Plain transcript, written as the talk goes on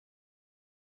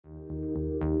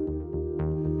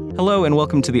Hello and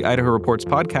welcome to the Idaho Reports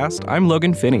podcast. I'm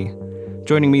Logan Finney.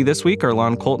 Joining me this week are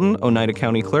Lon Colton, Oneida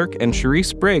County Clerk, and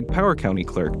Cherise Brigg, Power County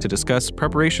Clerk, to discuss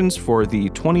preparations for the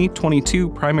 2022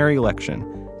 primary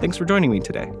election. Thanks for joining me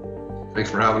today.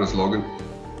 Thanks for having us, Logan.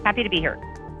 Happy to be here.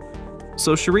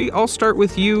 So, Cherie, I'll start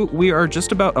with you. We are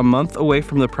just about a month away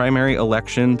from the primary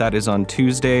election. That is on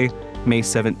Tuesday, May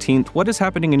 17th. What is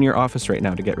happening in your office right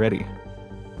now to get ready?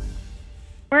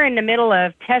 We're in the middle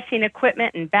of testing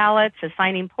equipment and ballots,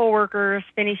 assigning poll workers,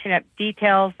 finishing up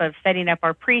details of setting up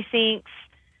our precincts.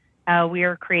 We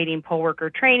are creating poll worker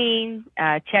training,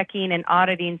 checking and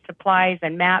auditing supplies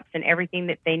and maps and everything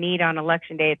that they need on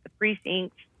election day at the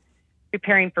precincts,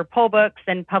 preparing for poll books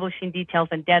and publishing details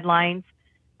and deadlines.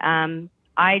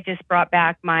 I just brought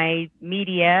back my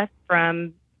media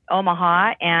from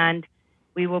Omaha, and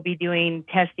we will be doing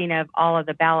testing of all of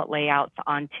the ballot layouts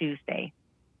on Tuesday.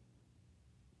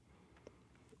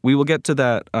 We will get to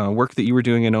that work that you were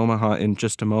doing in Omaha in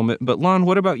just a moment. But Lon,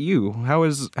 what about you?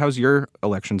 How's your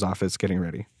elections office getting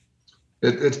ready?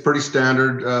 It's pretty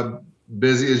standard,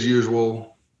 busy as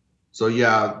usual. So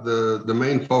yeah, the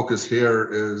main focus here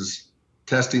is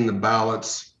testing the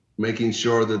ballots, making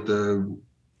sure that the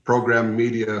program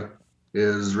media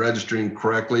is registering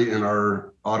correctly in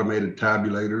our automated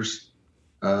tabulators.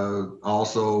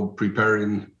 Also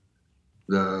preparing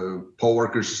the poll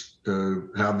workers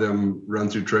to have them run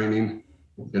through training.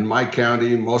 In my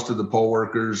county, most of the poll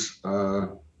workers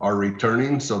are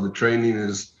returning, so the training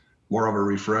is more of a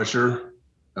refresher.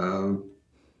 And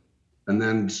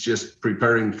then it's just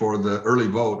preparing for the early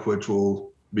vote, which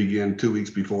will begin 2 weeks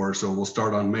before. So we'll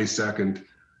start on May 2nd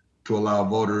to allow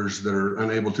voters that are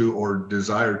unable to or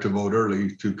desire to vote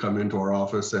early to come into our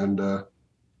office and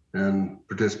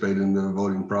participate in the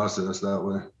voting process that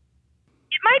way.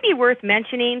 It might be worth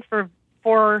mentioning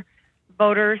for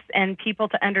voters and people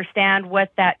to understand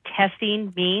what that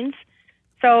testing means.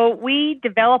 So we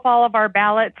develop all of our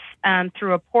ballots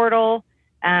through a portal.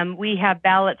 We have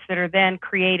ballots that are then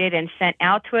created and sent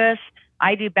out to us.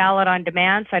 I do ballot on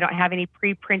demand, so I don't have any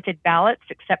pre-printed ballots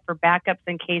except for backups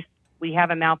in case we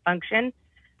have a malfunction.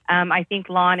 I think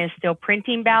Lon is still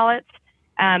printing ballots.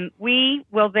 We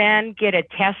will then get a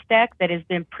test deck that has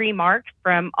been pre-marked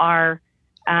from our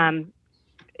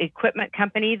equipment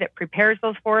company that prepares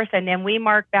those for us, and then we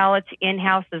mark ballots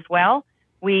in-house as well.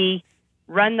 We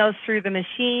run those through the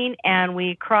machine and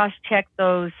we cross-check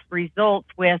those results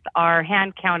with our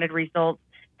hand-counted results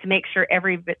to make sure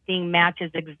everything matches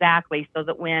exactly, so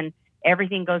that when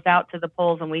everything goes out to the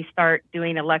polls and we start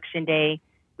doing election day,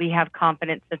 we have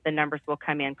confidence that the numbers will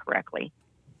come in correctly.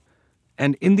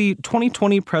 And in the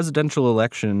 2020 presidential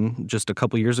election, just a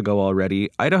couple years ago already,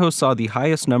 Idaho saw the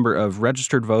highest number of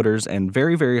registered voters and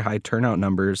very, very high turnout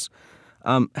numbers.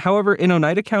 However, in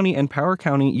Oneida County and Power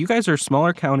County, you guys are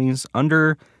smaller counties,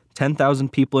 under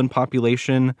 10,000 people in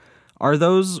population. Are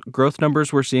those growth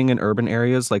numbers we're seeing in urban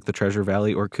areas like the Treasure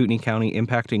Valley or Kootenai County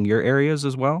impacting your areas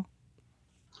as well?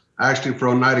 Actually, for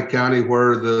Oneida County,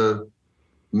 where the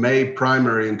May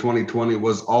primary in 2020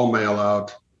 was all mail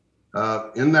out,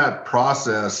 in that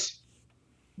process,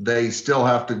 they still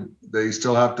have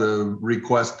to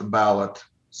request the ballot.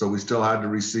 So we still had to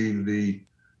receive the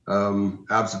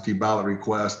absentee ballot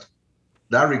request.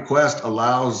 That request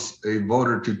allows a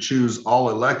voter to choose all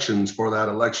elections for that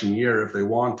election year if they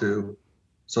want to.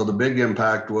 So the big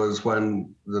impact was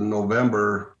when the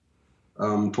November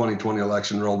 2020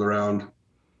 election rolled around.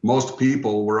 Most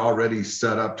people were already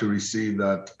set up to receive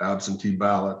that absentee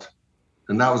ballot.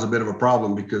 And that was a bit of a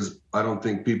problem because I don't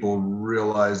think people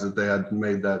realized that they had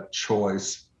made that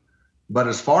choice. But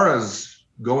as far as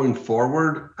going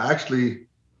forward, actually,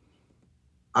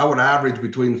 I would average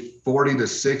between 40 to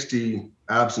 60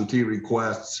 absentee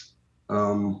requests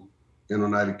in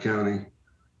Oneida County.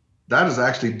 That has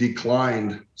actually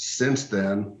declined since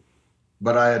then,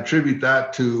 but I attribute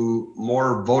that to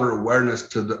more voter awareness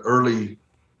to the early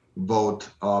vote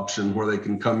option where they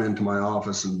can come into my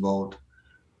office and vote.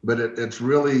 But it's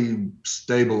really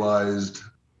stabilized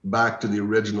back to the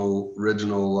original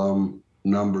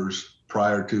numbers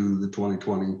prior to the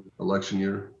 2020 election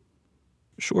year.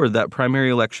 Sure, that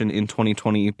primary election in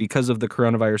 2020, because of the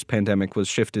coronavirus pandemic, was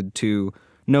shifted to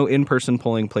no in-person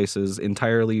polling places,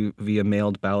 entirely via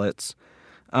mailed ballots.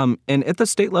 And at the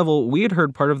state level, we had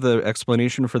heard part of the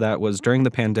explanation for that was during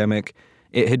the pandemic,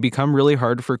 it had become really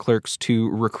hard for clerks to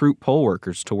recruit poll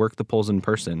workers to work the polls in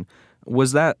person.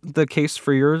 Was that the case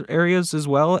for your areas as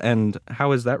well? And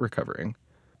how is that recovering?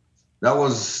 That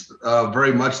was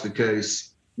very much the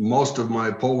case. Most of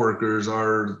my poll workers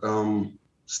are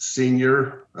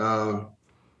senior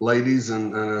ladies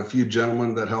and a few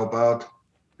gentlemen that help out.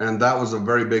 And that was a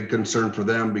very big concern for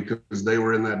them because they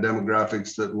were in that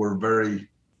demographics that were very,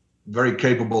 very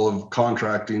capable of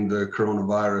contracting the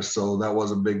coronavirus. So that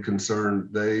was a big concern.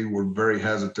 They were very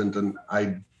hesitant, and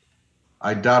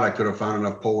I doubt I could have found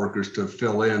enough poll workers to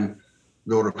fill in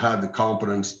that would have had the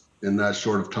competence in that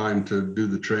short of time to do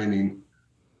the training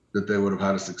that they would have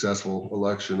had a successful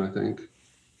election, I think.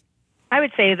 I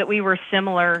would say that we were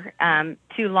similar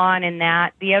to Lon in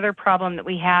that. The other problem that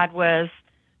we had was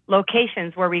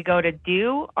locations where we go to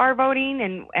do our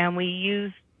voting, and we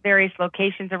use various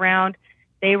locations around.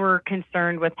 They were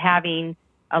concerned with having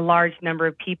a large number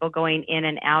of people going in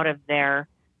and out of there.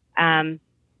 And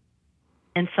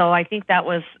so I think that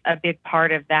was a big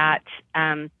part of that.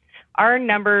 Our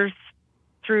numbers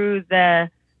through the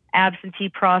absentee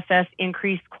process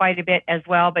increased quite a bit as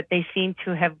well, but they seem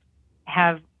to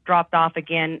have dropped off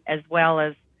again as well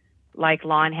as like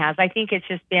Lon has. I think it's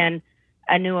just been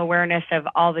a new awareness of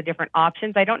all the different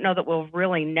options. I don't know that we'll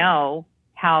really know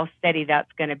how steady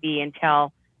that's going to be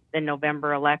until the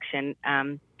November election.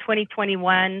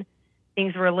 2021,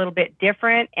 things were a little bit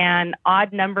different, and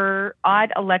odd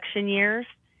election years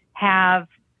have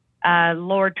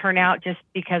lower turnout just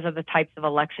because of the types of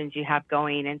elections you have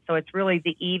going. And so it's really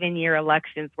the even year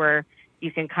elections where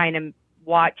you can kind of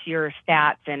watch your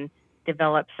stats and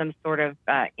develop some sort of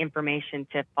information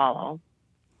to follow.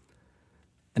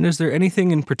 And is there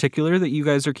anything in particular that you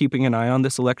guys are keeping an eye on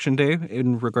this election day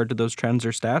in regard to those trends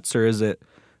or stats, or is it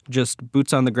just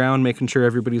boots on the ground, making sure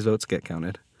everybody's votes get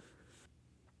counted?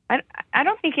 I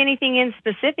don't think anything in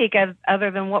specific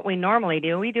other than what we normally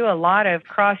do. We do a lot of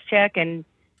cross-check and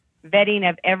vetting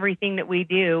of everything that we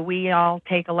do. We all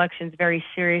take elections very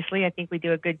seriously. I think we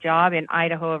do a good job in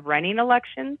Idaho of running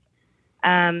elections.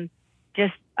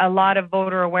 Just a lot of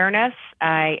voter awareness.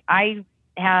 I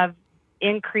have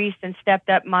increased and stepped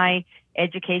up my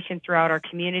education throughout our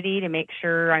community to make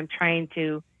sure I'm trying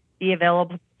to be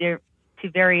available to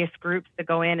various groups to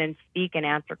go in and speak and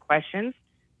answer questions.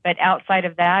 But outside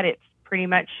of that, it's pretty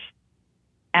much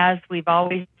as we've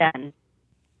always done.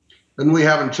 And we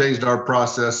haven't changed our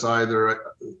process either.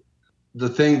 The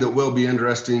thing that will be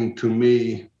interesting to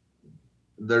me,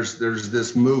 there's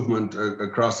this movement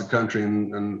across the country,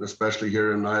 and especially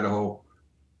here in Idaho.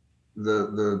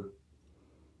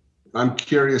 I'm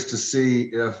curious to see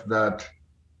if that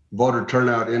voter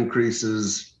turnout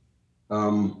increases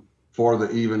for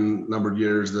the even numbered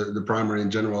years, the primary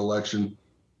and general election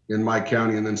in my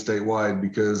county and then statewide,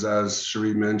 because as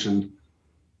Cherie mentioned,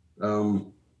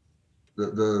 the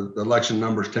election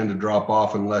numbers tend to drop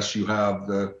off unless you have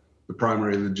the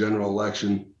primary, the general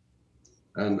election.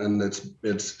 And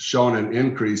it's shown an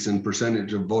increase in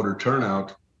percentage of voter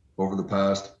turnout over the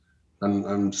past.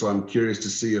 And so I'm curious to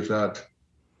see if that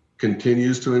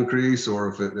continues to increase or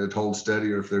if it holds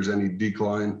steady or if there's any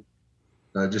decline,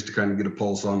 just to kind of get a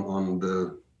pulse on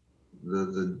the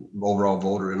overall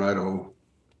voter in Idaho.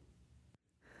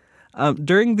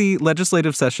 During the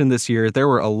legislative session this year, there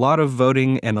were a lot of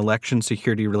voting and election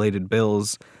security related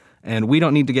bills, and we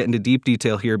don't need to get into deep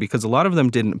detail here because a lot of them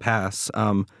didn't pass.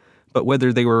 But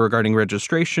whether they were regarding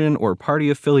registration or party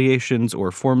affiliations or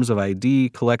forms of ID,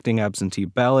 collecting absentee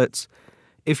ballots,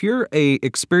 if you're a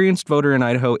experienced voter in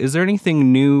Idaho, is there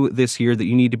anything new this year that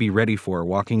you need to be ready for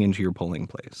walking into your polling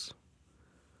place?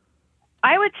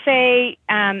 I would say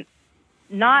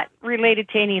not related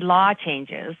to any law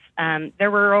changes. There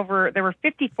were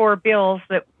 54 bills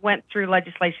that went through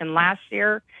legislation last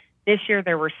year. This year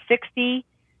there were 60.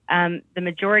 The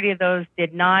majority of those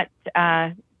did not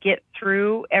get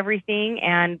through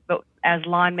everything. But as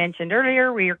Lon mentioned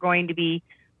earlier, we are going to be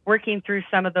working through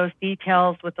some of those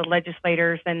details with the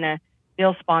legislators and the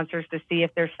bill sponsors to see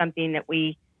if there's something that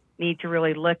we need to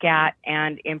really look at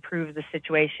and improve the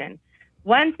situation.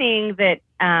 One thing that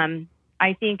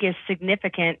I think is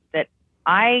significant that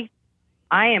I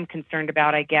am concerned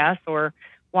about, I guess, or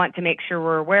want to make sure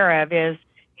we're aware of is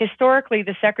historically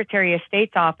the Secretary of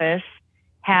State's office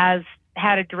has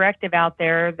had a directive out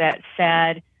there that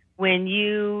said when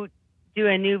you do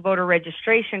a new voter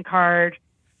registration card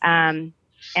and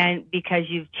because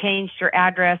you've changed your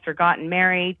address or gotten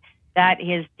married, that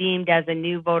is deemed as a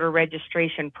new voter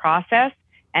registration process,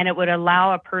 and it would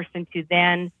allow a person to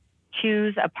then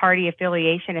choose a party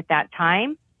affiliation at that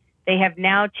time. They have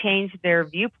now changed their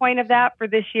viewpoint of that for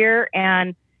this year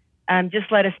and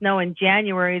just let us know in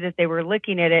January that they were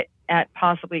looking at it at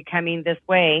possibly coming this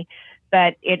way.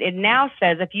 But it now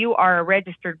says if you are a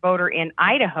registered voter in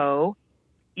Idaho,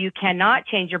 you cannot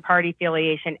change your party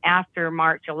affiliation after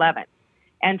March 11th.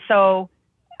 And so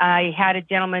I had a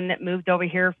gentleman that moved over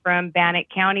here from Bannock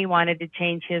County, wanted to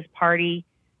change his party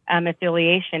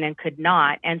affiliation and could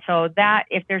not. And so that,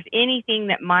 if there's anything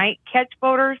that might catch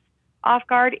voters off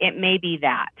guard, it may be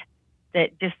that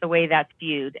just the way that's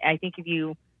viewed. I think if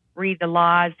you read the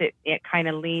laws, it kind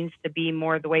of leans to be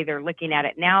more the way they're looking at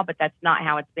it now, but that's not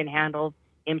how it's been handled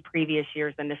in previous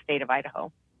years in the state of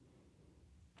Idaho.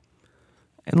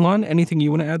 And Lon, anything you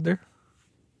want to add there?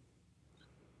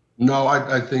 No,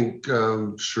 I think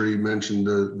Sheree mentioned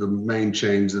the main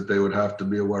change that they would have to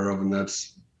be aware of, and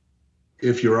that's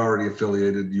if you're already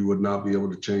affiliated, you would not be able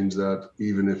to change that,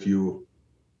 even if you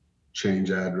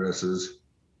change addresses.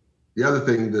 The other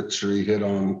thing that Sheree hit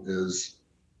on is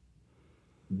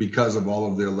because of all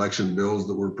of the election bills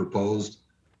that were proposed,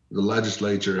 the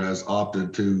legislature has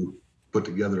opted to put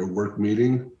together a work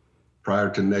meeting prior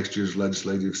to next year's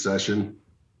legislative session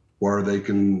where they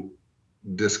can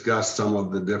discuss some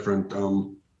of the different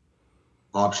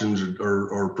options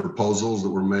or proposals that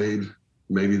were made,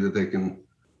 maybe that they can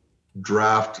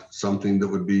draft something that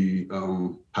would be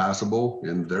passable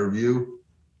in their view.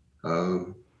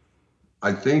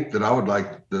 I think that I would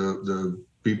like the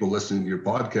people listening to your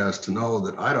podcast to know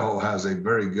that Idaho has a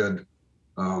very good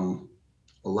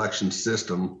election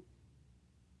system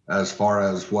as far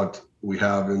as what we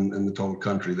have in the total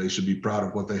country. They should be proud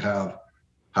of what they have.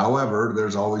 However,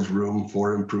 there's always room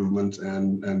for improvement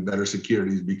and better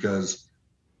security, because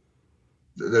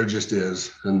there just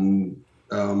is. And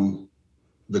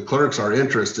the clerks are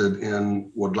interested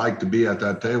and would like to be at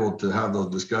that table to have those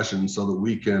discussions so that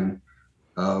we can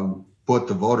put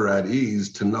the voter at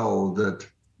ease to know that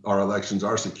our elections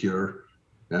are secure.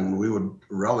 And we would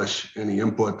relish any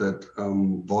input that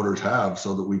voters have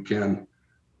so that we can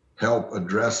help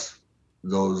address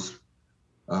those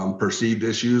perceived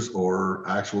issues or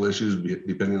actual issues,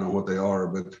 depending on what they are.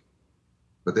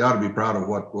 But they ought to be proud of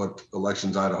what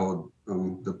Elections Idaho,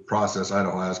 the process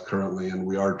Idaho has currently, and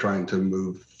we are trying to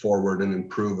move forward and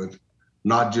improve it.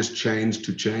 Not just change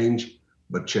to change,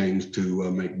 but change to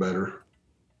make better.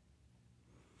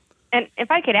 And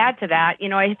if I could add to that,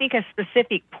 I think a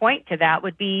specific point to that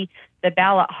would be the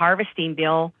ballot harvesting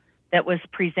bill that was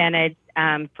presented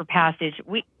for passage.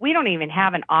 We don't even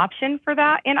have an option for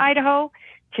that in Idaho.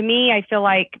 To me, I feel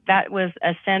like that was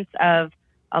a sense of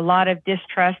a lot of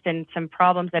distrust and some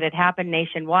problems that had happened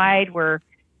nationwide where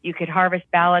you could harvest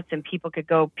ballots and people could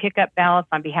go pick up ballots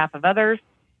on behalf of others.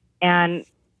 And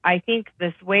I think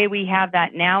this way we have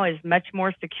that now is much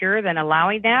more secure than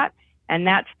allowing that. And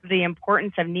that's the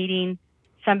importance of needing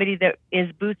somebody that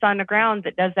is boots on the ground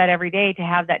that does that every day to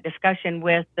have that discussion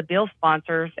with the bill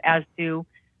sponsors as to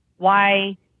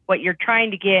why what you're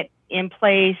trying to get in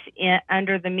place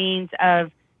under the means of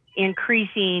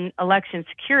increasing election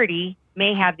security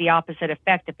may have the opposite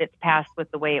effect if it's passed with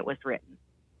the way it was written.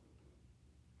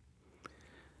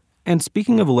 And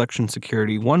speaking of election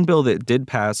security, one bill that did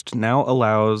pass now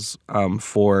allows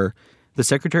for the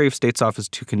Secretary of State's office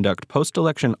to conduct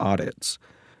post-election audits,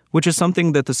 which is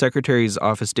something that the Secretary's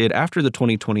office did after the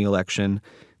 2020 election.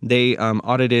 They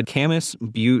audited Camas,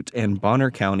 Butte, and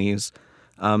Bonner counties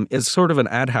as sort of an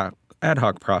ad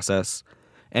hoc process.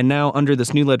 And now under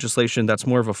this new legislation, that's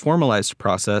more of a formalized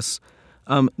process.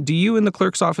 Do you and the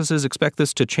clerk's offices expect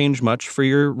this to change much for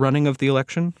your running of the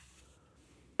election?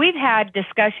 We've had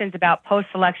discussions about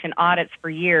post-election audits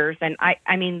for years. And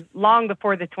I mean, long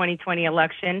before the 2020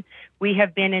 election, we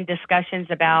have been in discussions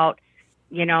about,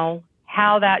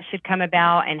 how that should come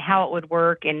about and how it would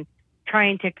work, and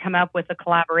trying to come up with a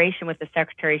collaboration with the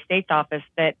Secretary of State's office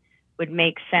that would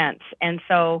make sense. And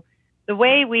so the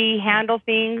way we handle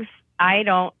things,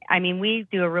 we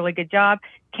do a really good job.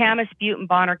 Camas, Butte, and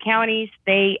Bonner counties,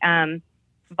 they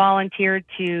volunteered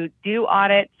to do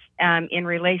audits in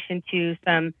relation to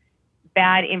some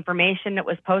bad information that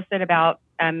was posted about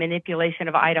manipulation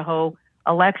of Idaho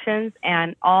elections.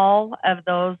 And all of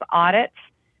those audits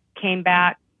came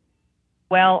back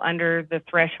well under the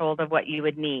threshold of what you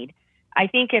would need. I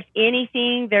think if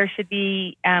anything, there should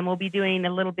be, we'll be doing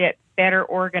a little bit better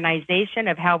organization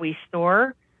of how we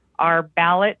store our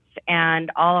ballots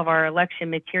and all of our election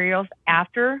materials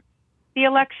after the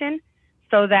election,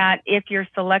 so that if you're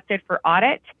selected for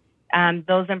audit,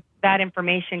 that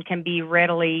information can be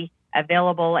readily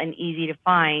available and easy to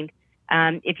find.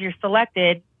 If you're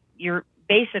selected,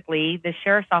 the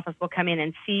sheriff's office will come in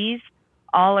and seize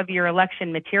all of your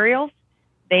election materials.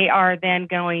 They are then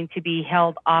going to be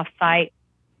held off-site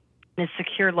in a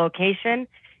secure location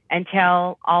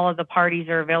until all of the parties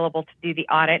are available to do the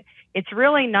audit. It's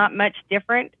really not much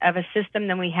different of a system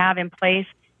than we have in place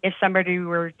if somebody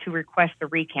were to request a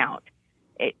recount.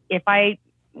 If I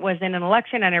was in an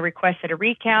election and I requested a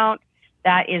recount,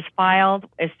 that is filed.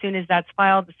 As soon as that's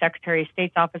filed, the Secretary of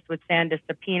State's office would send a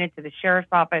subpoena to the sheriff's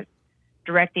office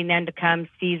directing them to come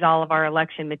seize all of our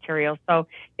election materials. So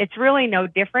it's really no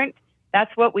different.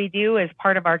 That's what we do as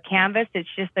part of our canvas. It's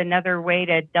just another way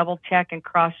to double check and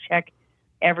cross check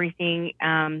everything,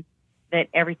 that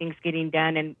everything's getting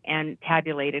done and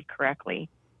tabulated correctly.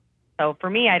 So for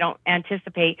me, I don't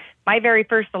anticipate. My very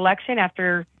first election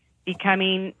after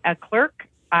becoming a clerk,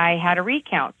 I had a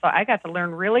recount. So I got to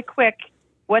learn really quick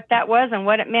what that was and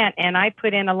what it meant. And I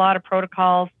put in a lot of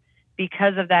protocols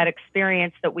because of that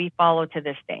experience that we follow to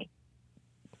this day.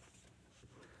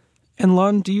 And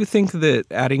Lon, do you think that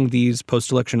adding these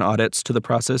post-election audits to the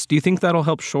process, do you think that'll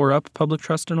help shore up public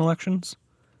trust in elections?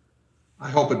 I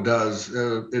hope it does.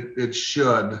 It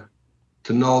should,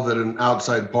 to know that an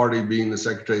outside party, being the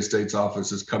Secretary of State's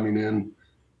office, is coming in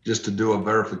just to do a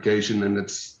verification, and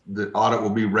the audit will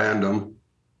be random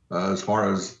as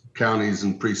far as counties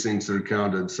and precincts that are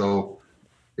counted. So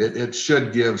it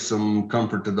should give some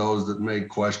comfort to those that may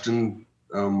question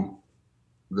the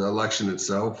election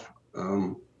itself.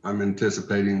 I'm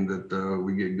anticipating that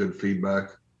we get good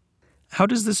feedback. How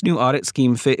does this new audit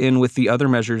scheme fit in with the other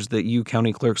measures that you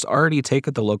county clerks already take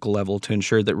at the local level to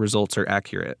ensure that results are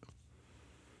accurate?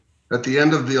 At the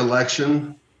end of the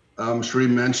election, Sheree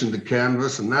mentioned the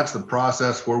canvas, and that's the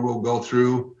process where we'll go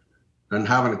through and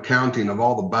have an accounting of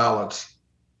all the ballots.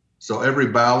 So every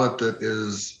ballot that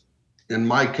is, in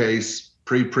my case,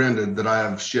 pre-printed that I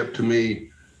have shipped to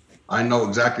me, I know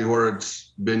exactly where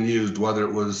it's been used, whether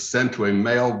it was sent to a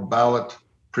mail ballot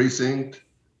precinct,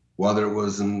 whether it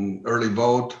was an early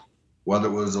vote, whether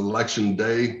it was election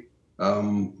day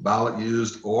ballot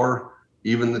used, or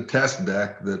even the test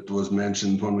deck that was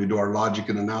mentioned when we do our logic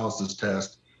and analysis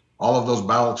test. All of those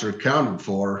ballots are accounted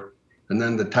for, and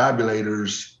then the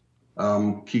tabulators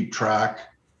keep track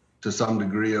to some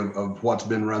degree of what's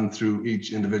been run through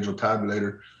each individual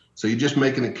tabulator. So you just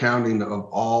make an accounting of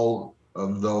all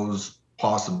of those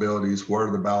possibilities,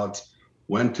 where the ballots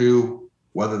went to,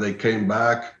 whether they came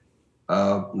back.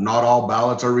 Not all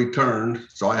ballots are returned.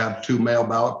 So I have 2 mail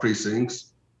ballot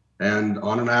precincts, and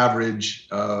on an average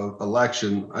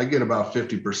election, I get about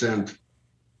 50%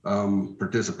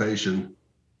 participation.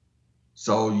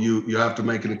 So you have to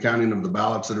make an accounting of the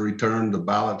ballots that are returned, the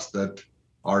ballots that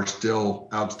are still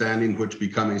outstanding, which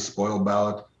become a spoiled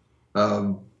ballot.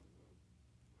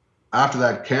 After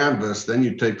that canvas, then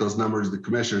you take those numbers to the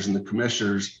commissioners, and the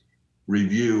commissioners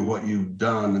review what you've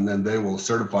done, and then they will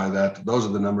certify that. Those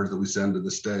are the numbers that we send to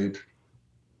the state.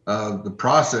 The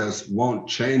process won't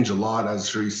change a lot, as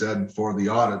Sheree said, for the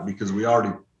audit, because we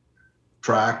already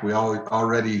track, we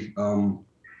already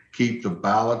keep the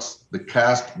ballots, the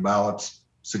cast ballots,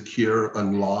 secure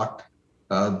and locked.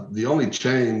 The only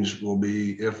change will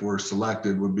be, if we're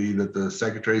selected, would be that the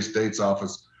Secretary of State's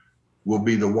office will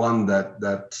be the one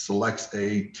that selects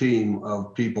a team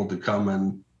of people to come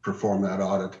and perform that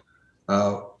audit.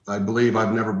 I believe,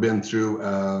 I've never been through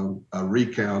a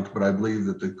recount, but I believe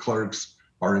that the clerks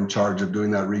are in charge of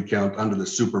doing that recount under the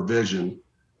supervision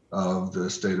of the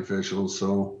state officials.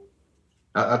 So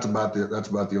that's about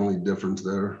the only difference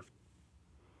there.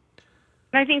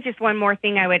 I think just one more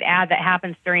thing I would add that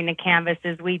happens during the canvas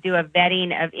is we do a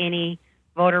vetting of any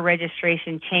voter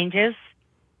registration changes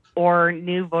or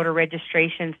new voter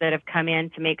registrations that have come in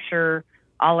to make sure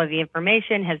all of the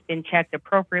information has been checked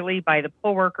appropriately by the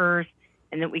poll workers,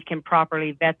 and that we can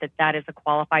properly vet that that is a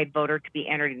qualified voter to be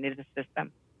entered into the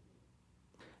system.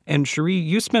 And Sheree,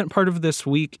 you spent part of this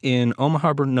week in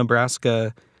Omaha,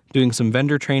 Nebraska, doing some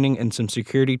vendor training and some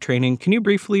security training. Can you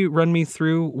briefly run me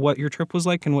through what your trip was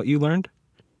like and what you learned?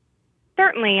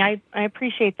 Certainly, I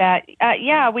appreciate that.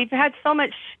 Yeah, we've had so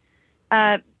much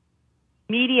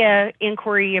media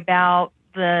inquiry about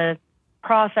the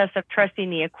process of trusting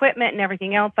the equipment and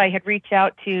everything else. I had reached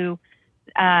out to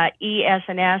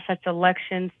ES&S, that's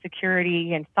Election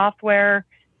Security and Software.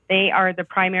 They are the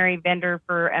primary vendor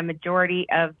for a majority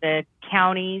of the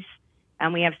counties.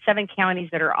 And we have 7 counties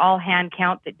that are all hand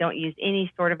count that don't use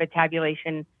any sort of a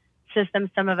tabulation system.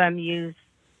 Some of them use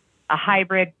a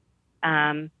hybrid.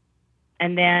 And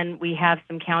then we have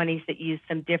some counties that use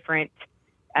some different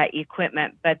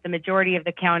equipment, but the majority of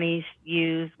the counties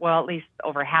use, well, at least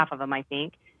over half of them, I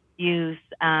think, use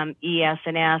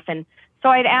ES&S. And so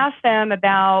I'd asked them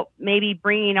about maybe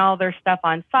bringing all their stuff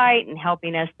on site and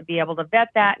helping us to be able to vet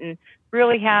that and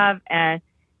really have a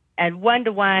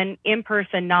one-to-one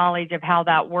in-person knowledge of how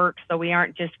that works, so we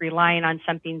aren't just relying on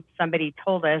something somebody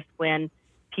told us when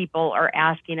people are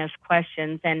asking us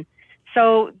questions. And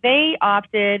so they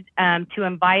opted to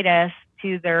invite us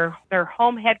to their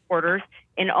home headquarters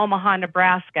in Omaha,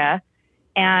 Nebraska,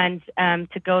 and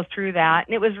to go through that.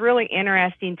 And it was really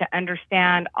interesting to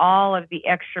understand all of the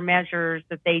extra measures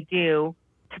that they do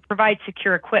to provide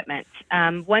secure equipment.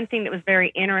 One thing that was very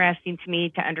interesting to me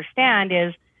to understand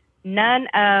is none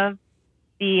of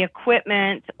the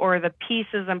equipment or the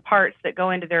pieces and parts that go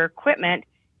into their equipment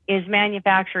is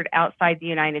manufactured outside the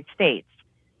United States.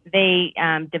 They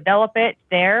develop it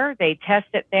there, they test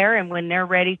it there, and when they're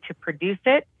ready to produce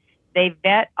it, they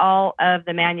vet all of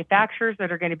the manufacturers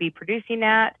that are going to be producing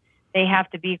that. They have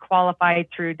to be qualified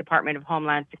through Department of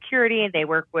Homeland Security. They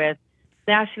work with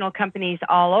national companies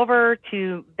all over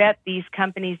to vet these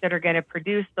companies that are going to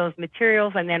produce those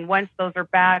materials. And then once those are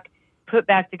put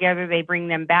back together, they bring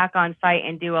them back on site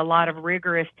and do a lot of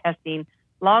rigorous testing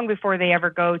long before they ever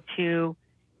go to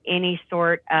any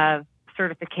sort of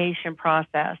certification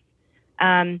process.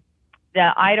 The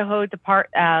Idaho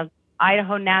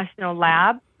National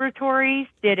Laboratories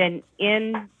did an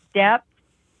in-depth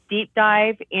deep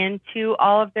dive into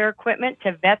all of their equipment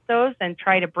to vet those and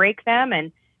try to break them,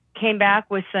 and came back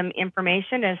with some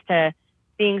information as to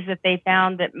things that they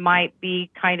found that might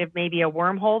be kind of maybe a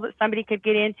wormhole that somebody could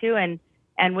get into.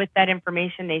 And with that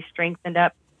information, they strengthened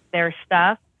up their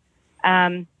stuff.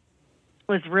 It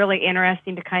was really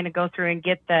interesting to kind of go through and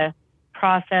get the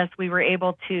process. We were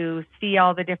able to see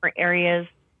all the different areas,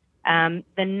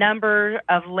 the number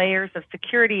of layers of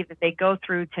security that they go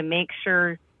through to make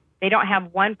sure they don't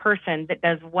have one person that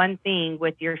does one thing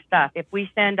with your stuff. If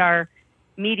we send our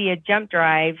media jump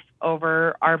drives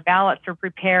over, our ballots are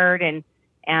prepared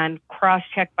and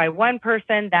cross-checked by one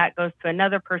person, that goes to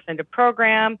another person to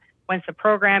program. Once the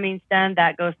programming's done,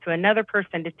 that goes to another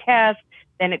person to test.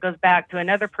 Then it goes back to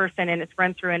another person and it's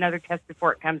run through another test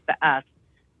before it comes to us.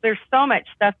 There's so much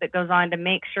stuff that goes on to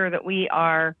make sure that we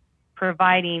are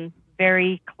providing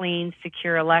very clean,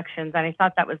 secure elections. And I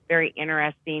thought that was very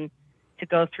interesting to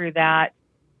go through that,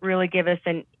 really give us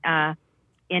an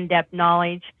in-depth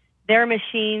knowledge. Their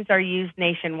machines are used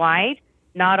nationwide.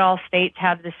 Not all states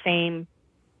have the same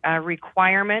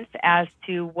requirements as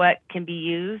to what can be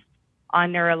used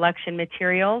on their election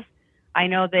materials. I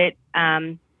know that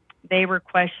they were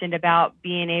questioned about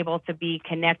being able to be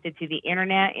connected to the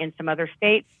internet in some other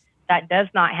states. That does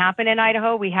not happen in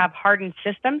Idaho. We have hardened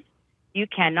systems. You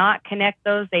cannot connect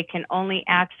those. They can only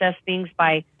access things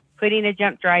by putting a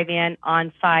jump drive in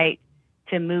on site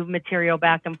to move material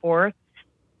back and forth.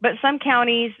 But some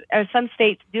counties, or some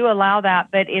states do allow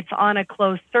that, but it's on a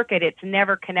closed circuit. It's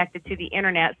never connected to the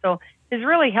internet. So it's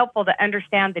really helpful to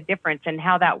understand the difference and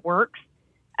how that works,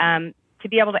 to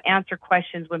be able to answer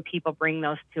questions when people bring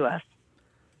those to us.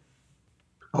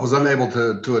 I was unable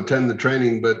to attend the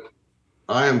training, but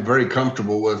I am very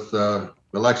comfortable with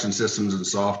election systems and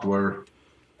software.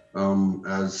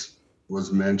 As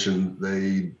was mentioned,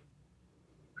 they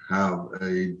have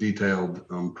a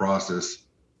detailed process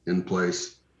in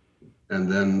place. And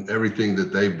then everything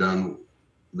that they've done,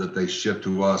 that they ship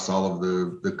to us, all of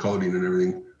the coding and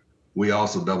everything, we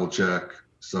also double check.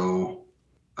 So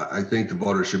I think the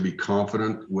voters should be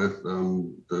confident with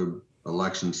the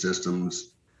election systems.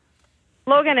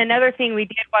 Logan, another thing we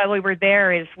did while we were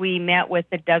there is we met with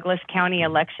the Douglas County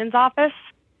Elections Office.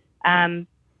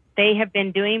 They have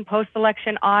been doing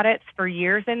post-election audits for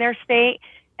years in their state.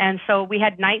 And so we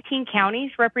had 19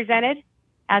 counties represented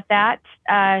at that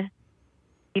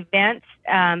event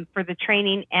for the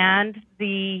training and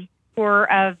the tour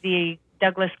of the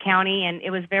Douglas County. And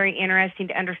it was very interesting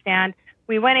to understand.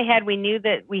 We went ahead, we knew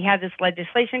that we had this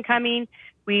legislation coming.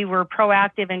 We were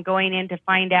proactive in going in to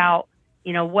find out,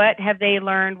 what have they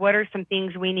learned? What are some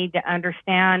things we need to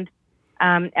understand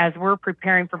as we're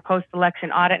preparing for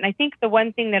post-election audit? And I think the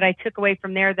one thing that I took away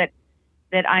from there that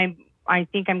I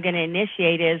think I'm going to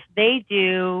initiate is they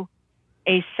do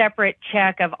a separate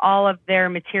check of all of their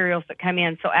materials that come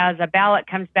in. So as a ballot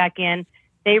comes back in,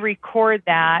 they record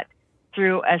that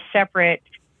through a separate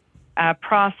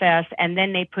process, and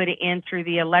then they put it in through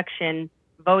the election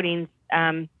voting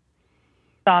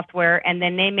software, and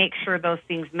then they make sure those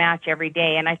things match every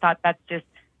day. And I thought that's just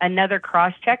another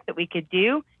cross-check that we could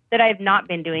do that I've not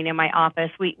been doing in my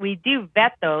office. We do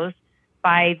vet those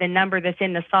by the number that's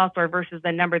in the software versus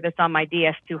the number that's on my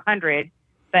DS200,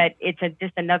 but it's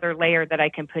just another layer that I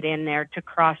can put in there to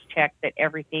cross-check that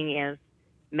everything is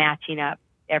matching up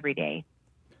every day.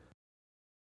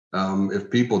 If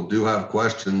people do have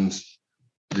questions,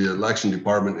 the election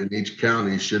department in each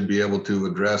county should be able to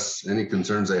address any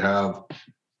concerns they have.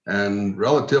 And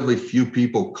relatively few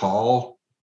people call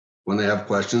when they have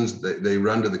questions. They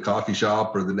run to the coffee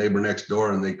shop or the neighbor next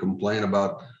door and they complain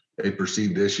about a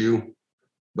perceived issue.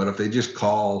 But if they just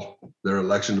call their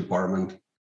election department,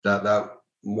 that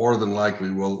more than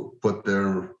likely will put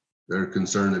their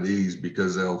concern at ease,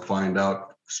 because they'll find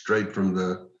out straight from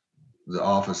the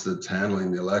office that's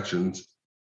handling the elections.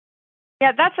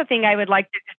 Yeah, that's the thing I would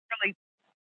like to just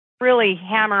really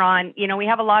hammer on. We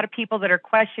have a lot of people that are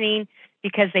questioning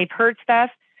because they've heard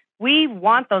stuff. We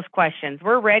want those questions.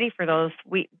 We're ready for those.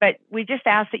 But we just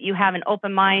ask that you have an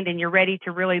open mind and you're ready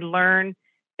to really learn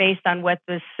based on what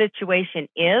the situation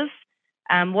is.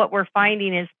 What we're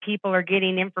finding is people are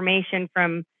getting information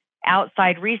from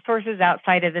outside resources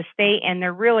outside of the state, and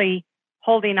they're really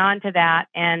holding on to that.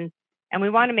 And we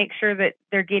want to make sure that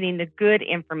they're getting the good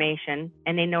information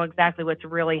and they know exactly what's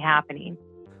really happening.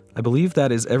 I believe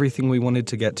that is everything we wanted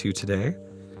to get to today.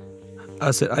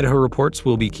 Us at Idaho Reports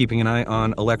will be keeping an eye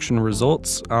on election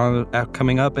results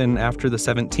coming up and after the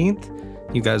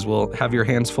 17th. You guys will have your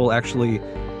hands full actually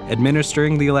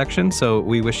administering the election, so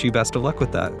we wish you best of luck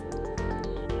with that.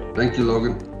 Thank you,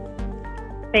 Logan.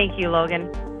 Thank you, Logan.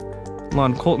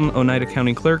 Lon Colton, Oneida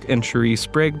County Clerk, and Cherie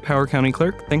Sprague, Power County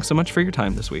Clerk, thanks so much for your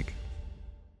time this week.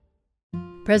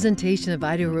 Presentation of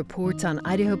Idaho Reports on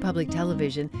Idaho Public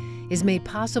Television is made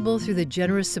possible through the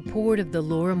generous support of the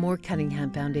Laura Moore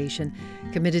Cunningham Foundation,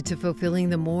 committed to fulfilling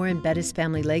the Moore and Bettis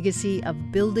family legacy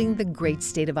of building the great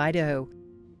state of Idaho,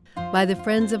 by the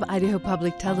Friends of Idaho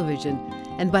Public Television,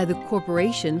 and by the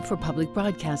Corporation for Public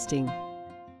Broadcasting.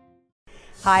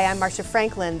 Hi, I'm Marcia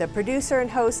Franklin, the producer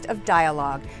and host of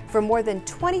Dialogue. For more than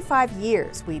 25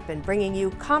 years, we've been bringing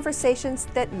you conversations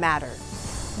that matter.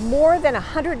 More than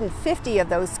 150 of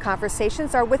those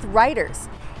conversations are with writers,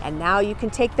 and now you can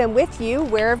take them with you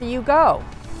wherever you go,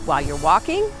 while you're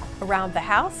walking, around the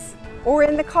house, or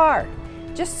in the car.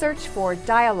 Just search for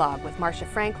Dialogue with Marcia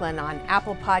Franklin on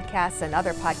Apple Podcasts and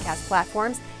other podcast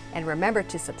platforms, and remember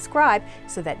to subscribe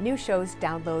so that new shows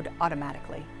download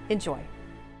automatically. Enjoy.